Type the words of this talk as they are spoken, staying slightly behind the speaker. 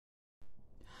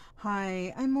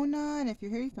Hi, I'm Mona, and if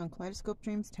you're here, you found Kaleidoscope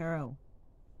Dreams Tarot.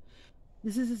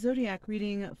 This is a zodiac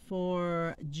reading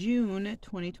for June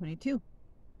 2022.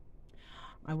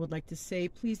 I would like to say,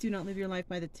 please do not live your life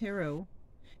by the tarot.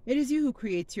 It is you who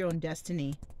creates your own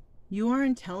destiny. You are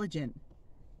intelligent,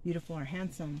 beautiful or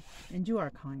handsome, and you are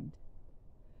kind.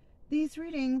 These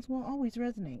readings will always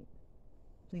resonate.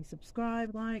 Please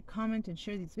subscribe, like, comment, and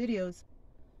share these videos.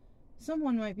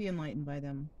 Someone might be enlightened by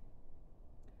them.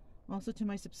 Also, to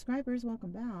my subscribers,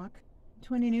 welcome back.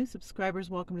 To any new subscribers,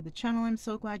 welcome to the channel. I'm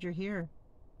so glad you're here.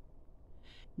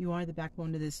 You are the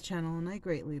backbone to this channel, and I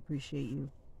greatly appreciate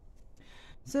you.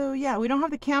 So, yeah, we don't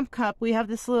have the camp cup. We have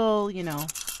this little,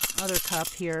 other cup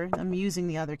here. I'm using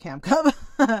the other camp cup.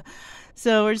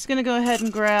 So, we're just going to go ahead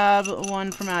and grab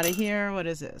one from out of here. What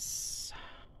is this?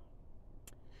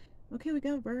 Okay, we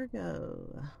got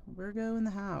Virgo. Virgo in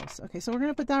the house. Okay, so we're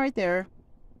going to put that right there.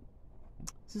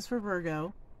 This is for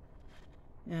Virgo.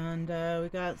 And we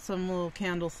got some little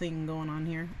candle thing going on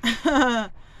here.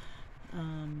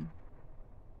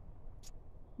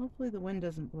 Hopefully the wind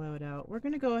doesn't blow it out. We're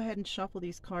going to go ahead and shuffle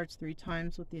these cards 3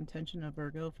 times with the intention of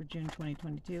Virgo for June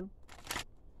 2022.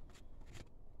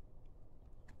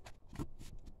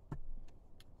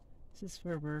 This is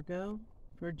for Virgo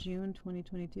for June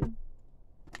 2022.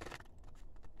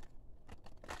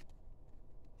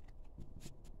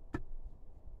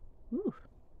 Ooh.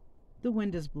 The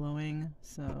wind is blowing,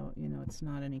 so, it's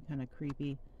not any kind of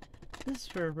creepy. This is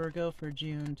for Virgo for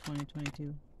June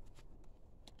 2022.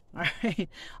 All right.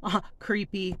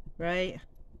 Creepy, right?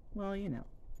 Well,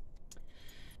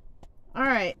 All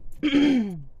right. What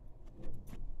do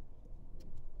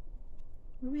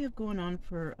we have going on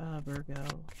for Virgo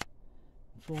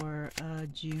for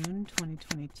June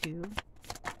 2022?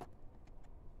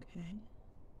 Okay.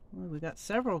 Well, we got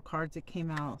several cards that came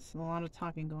out, so a lot of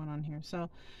talking going on here. So,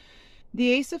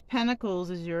 the Ace of Pentacles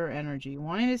is your energy.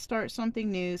 Wanting to start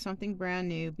something new, something brand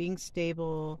new, being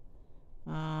stable,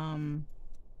 yeah,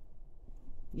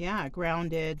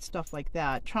 grounded, stuff like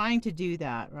that. Trying to do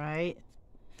that, right?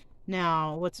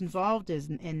 Now, what's involved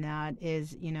in that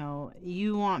is,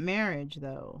 you want marriage,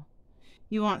 though.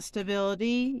 You want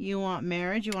stability, you want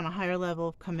marriage, you want a higher level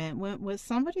of commitment with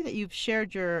somebody that you've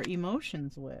shared your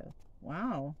emotions with.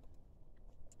 Wow.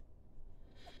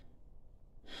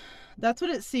 That's what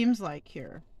it seems like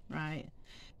here, right?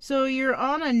 So you're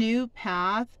on a new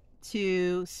path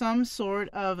to some sort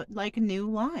of like new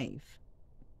life,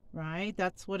 right?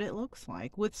 That's what it looks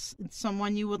like with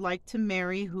someone you would like to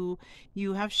marry who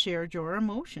you have shared your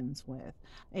emotions with.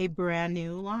 A brand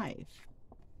new life.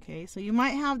 Okay, so you might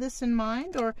have this in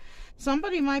mind, or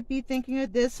somebody might be thinking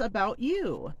of this about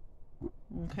you.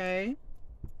 Okay.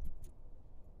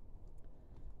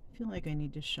 I feel like I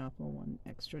need to shuffle one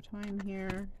extra time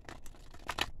here.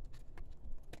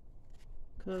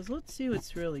 Because let's see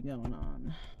what's really going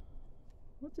on.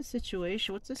 What's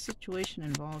the situation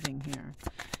involving here?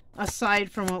 Aside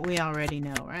from what we already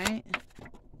know, right?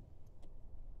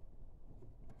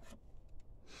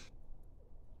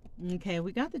 Okay,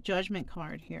 we got the Judgment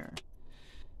card here.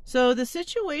 So the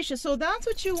situation, so that's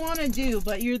what you want to do,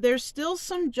 but there's still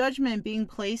some judgment being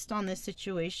placed on this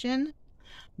situation.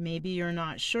 Maybe you're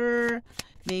not sure.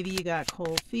 Maybe you got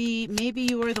cold feet. Maybe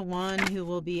you are the one who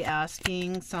will be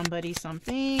asking somebody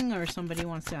something, or somebody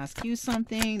wants to ask you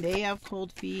something. They have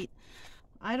cold feet.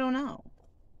 I don't know.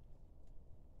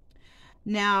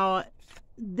 Now,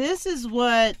 this is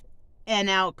what an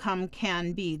outcome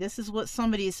can be. This is what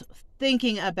somebody's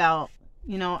thinking about,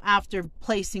 after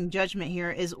placing judgment here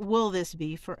is, will this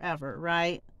be forever,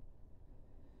 right?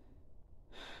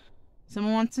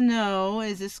 Someone wants to know,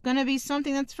 is this going to be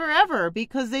something that's forever?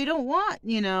 Because they don't want,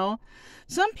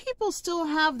 Some people still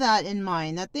have that in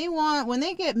mind, that they want, when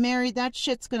they get married, that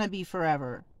shit's going to be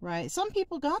forever, right? Some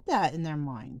people got that in their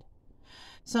mind.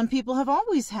 Some people have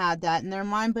always had that in their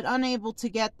mind, but unable to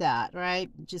get that, right?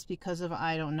 Just because of,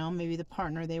 I don't know, maybe the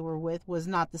partner they were with was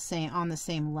not on the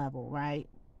same level, right?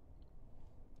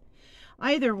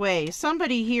 Either way,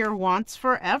 somebody here wants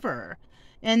forever,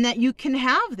 and that you can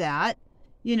have that.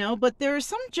 But there is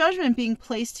some judgment being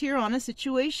placed here on a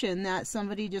situation that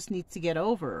somebody just needs to get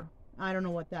over. I don't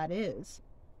know what that is.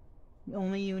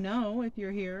 Only you know if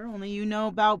you're here. Only you know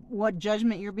about what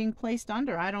judgment you're being placed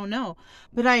under. I don't know.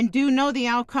 But I do know the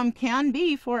outcome can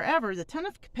be forever. The Ten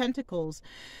of Pentacles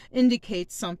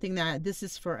indicates something that this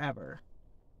is forever.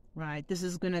 Right? This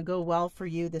is going to go well for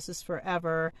you. This is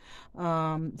forever.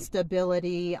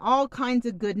 Stability, all kinds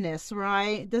of goodness,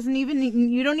 right?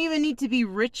 You don't even need to be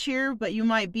rich here, but you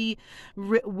might be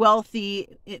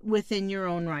wealthy within your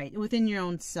own right, within your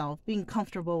own self, being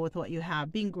comfortable with what you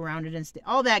have, being grounded and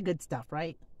all that good stuff,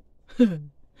 right?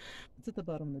 What's at the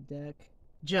bottom of the deck?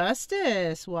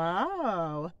 Justice.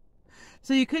 Wow.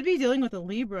 So you could be dealing with a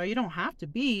Libra. You don't have to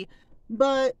be.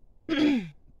 But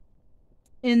in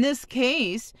this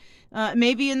case,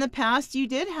 maybe in the past you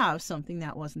did have something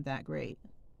that wasn't that great.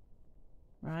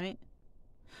 Right?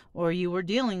 Or you were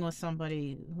dealing with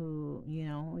somebody who, you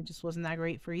know, it just wasn't that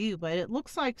great for you. But it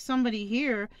looks like somebody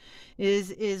here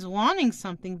is wanting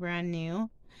something brand new.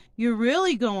 You're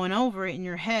really going over it in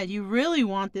your head. You really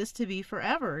want this to be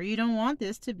forever. You don't want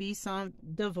this to be some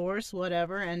divorce,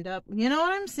 whatever, end up, you know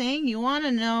what I'm saying? You want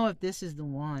to know if this is the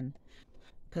one.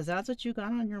 Because that's what you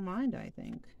got on your mind, I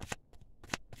think.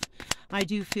 I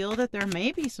do feel that there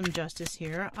may be some justice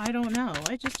here. I don't know.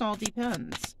 It just all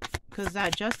depends. Because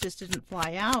that justice didn't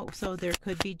fly out. So there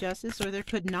could be justice or there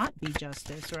could not be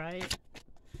justice, right?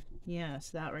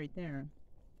 Yes, that right there.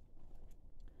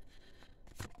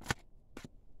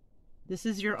 This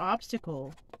is your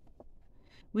obstacle.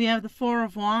 We have the Four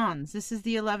of Wands. This is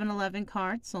the 1111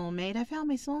 card. Soulmate. I found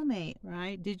my soulmate,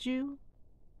 right? Did you?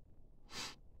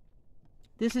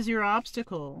 This is your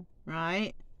obstacle,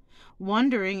 right?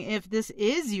 Wondering if this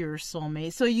is your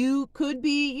soulmate. So you could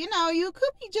be, you know, you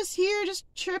could be just here, just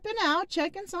tripping out,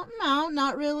 checking something out.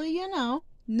 Not really, you know,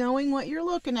 knowing what you're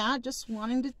looking at. Just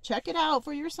wanting to check it out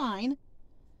for your sign.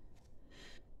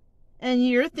 And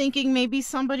you're thinking maybe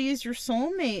somebody is your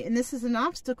soulmate, and this is an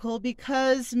obstacle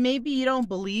because maybe you don't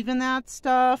believe in that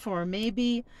stuff, or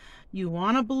maybe you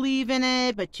want to believe in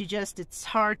it, but it's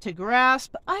hard to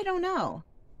grasp. I don't know.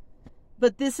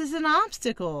 But this is an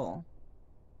obstacle.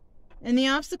 And the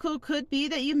obstacle could be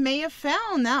that you may have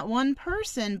found that one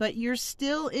person, but you're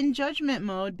still in judgment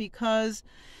mode because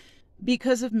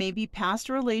of maybe past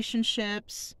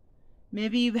relationships.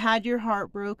 Maybe you've had your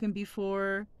heart broken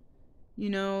before. You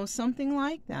know, something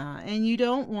like that. And you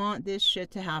don't want this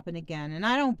shit to happen again. And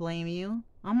I don't blame you.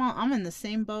 I'm in the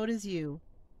same boat as you.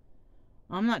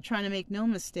 I'm not trying to make no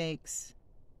mistakes.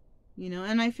 You know,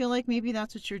 and I feel like maybe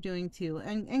that's what you're doing too.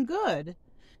 And good.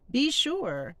 Be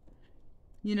sure.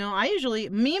 You know, I usually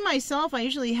have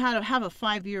a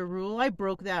 5-year rule. I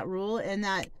broke that rule, and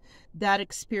that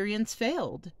experience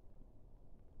failed.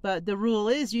 But the rule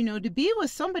is, you know, to be with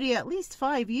somebody at least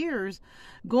 5 years,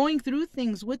 going through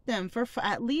things with them for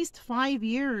at least 5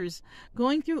 years,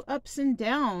 going through ups and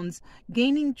downs,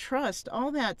 gaining trust,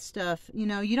 all that stuff. You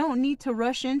know, you don't need to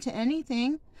rush into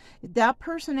anything. That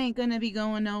person ain't going to be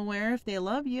going nowhere if they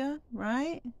love you,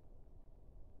 right?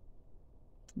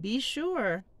 Be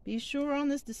sure. Be sure on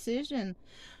this decision.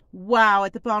 Wow,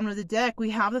 at the bottom of the deck, we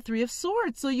have the Three of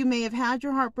Swords. So you may have had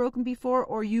your heart broken before,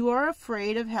 or you are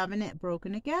afraid of having it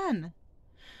broken again.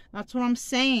 That's what I'm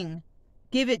saying.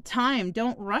 Give it time.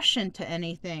 Don't rush into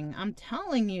anything. I'm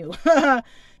telling you.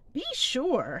 Be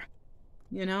sure.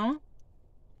 You know?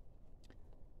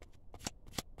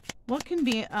 What can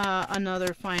be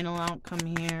another final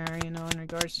outcome here, you know, in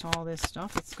regards to all this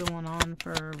stuff that's going on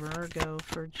for Virgo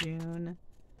for June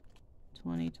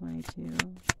 2022?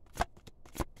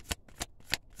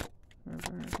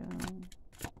 For Virgo.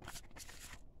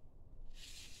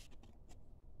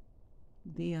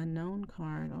 The Unknown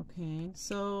card. Okay,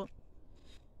 so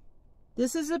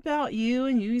this is about you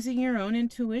and using your own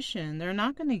intuition. They're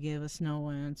not going to give us no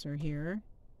answer here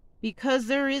because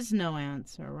there is no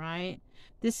answer, right?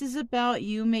 This is about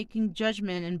you making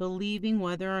judgment and believing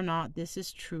whether or not this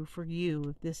is true for you.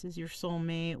 If this is your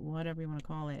soulmate, whatever you want to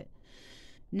call it.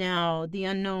 Now, the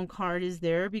Unknown card is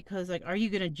there because, like, are you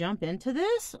going to jump into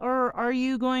this? Or are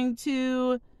you going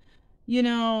to, you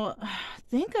know,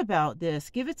 think about this?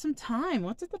 Give it some time.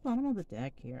 What's at the bottom of the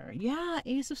deck here? Yeah,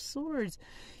 Ace of Swords.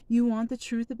 You want the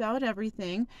truth about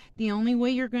everything. The only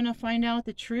way you're going to find out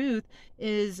the truth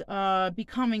is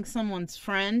becoming someone's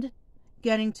friend,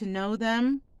 getting to know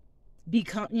them.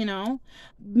 You know,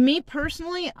 me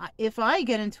personally, if I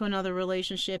get into another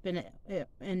relationship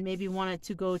and maybe wanted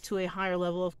to go to a higher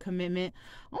level of commitment,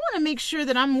 I want to make sure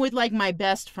that I'm with, like, my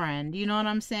best friend. You know what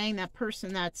I'm saying? That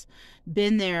person that's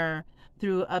been there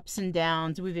through ups and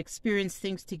downs. We've experienced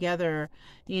things together,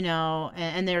 you know,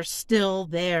 and they're still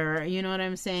there. You know what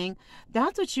I'm saying?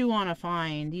 That's what you want to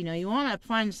find. You know, you want to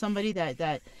find somebody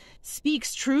that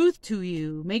speaks truth to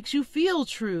you, makes you feel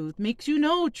truth, makes you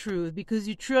know truth, because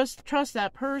you trust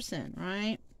that person,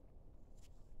 right?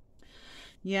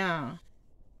 Yeah.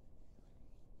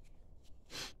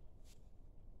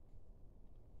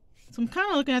 So I'm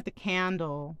kind of looking at the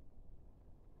candle.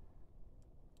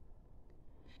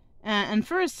 And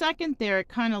for a second there, it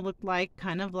kind of looked like,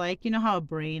 you know how a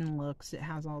brain looks? It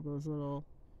has all those little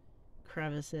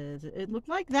crevices. It looked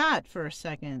like that for a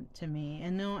second to me.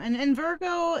 And no, and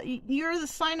Virgo, you're the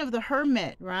sign of the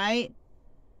Hermit, right?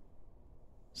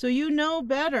 So you know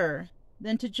better.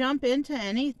 than to jump into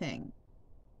anything.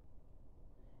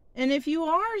 And if you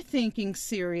are thinking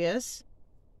serious,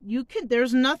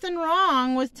 there's nothing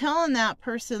wrong with telling that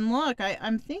person, look,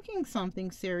 I'm thinking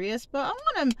something serious, but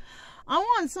I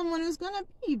want someone who's going to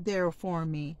be there for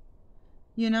me,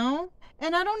 you know?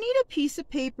 And I don't need a piece of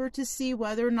paper to see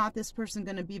whether or not this person's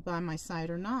going to be by my side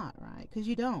or not, right? Because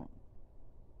you don't.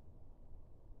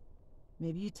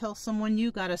 Maybe you tell someone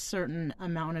you got a certain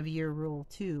amount of year rule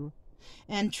too.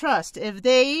 And trust, if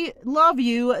they love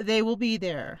you, they will be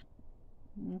there.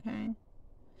 Okay?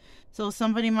 So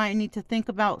somebody might need to think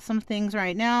about some things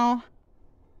right now.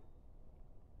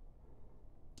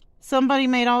 Somebody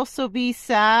might also be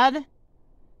sad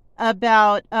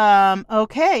about,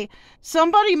 okay.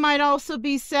 Somebody might also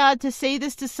be sad to say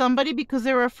this to somebody because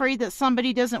they're afraid that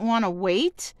somebody doesn't want to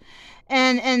wait.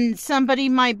 And somebody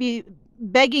might be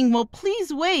begging, well,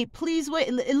 please wait, please wait.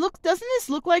 Doesn't this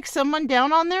look like someone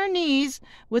down on their knees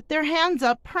with their hands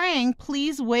up praying,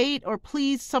 please wait, or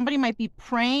please, somebody might be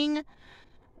praying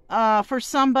for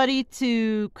somebody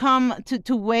to come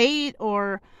to wait.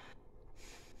 Or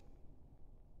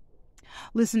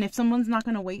listen, if someone's not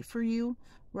going to wait for you,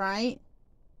 right,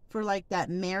 for like that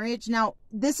marriage. Now,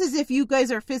 this is if you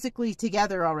guys are physically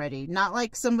together already, not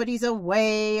like somebody's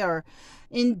away or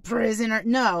in prison, or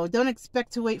no, don't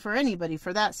expect to wait for anybody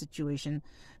for that situation.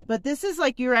 But this is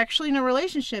like you're actually in a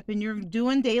relationship and you're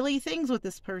doing daily things with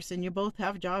this person. You both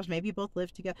have jobs, maybe you both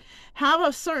live together. Have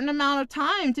a certain amount of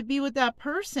time to be with that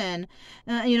person.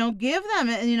 You know, give them,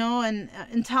 you know,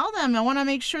 and tell them, I want to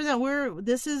make sure that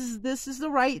this is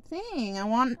the right thing.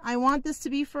 I want this to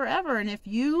be forever. And if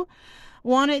you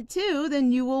want it too,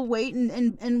 then you will wait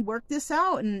and work this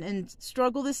out and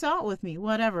struggle this out with me,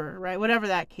 whatever, right? Whatever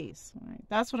that case, right?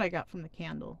 That's what I got from the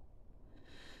candle.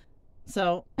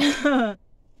 So that's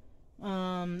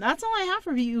all I have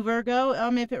for you, Virgo.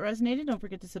 If it resonated, don't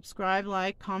forget to subscribe,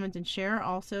 like, comment, and share.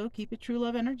 Also, keep it true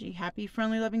love energy. Happy,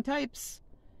 friendly, loving types.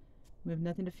 We have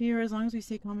nothing to fear as long as we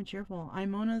stay calm and cheerful.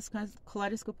 I'm Mona, this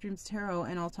Kaleidoscope Dreams Tarot,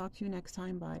 and I'll talk to you next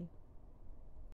time. Bye.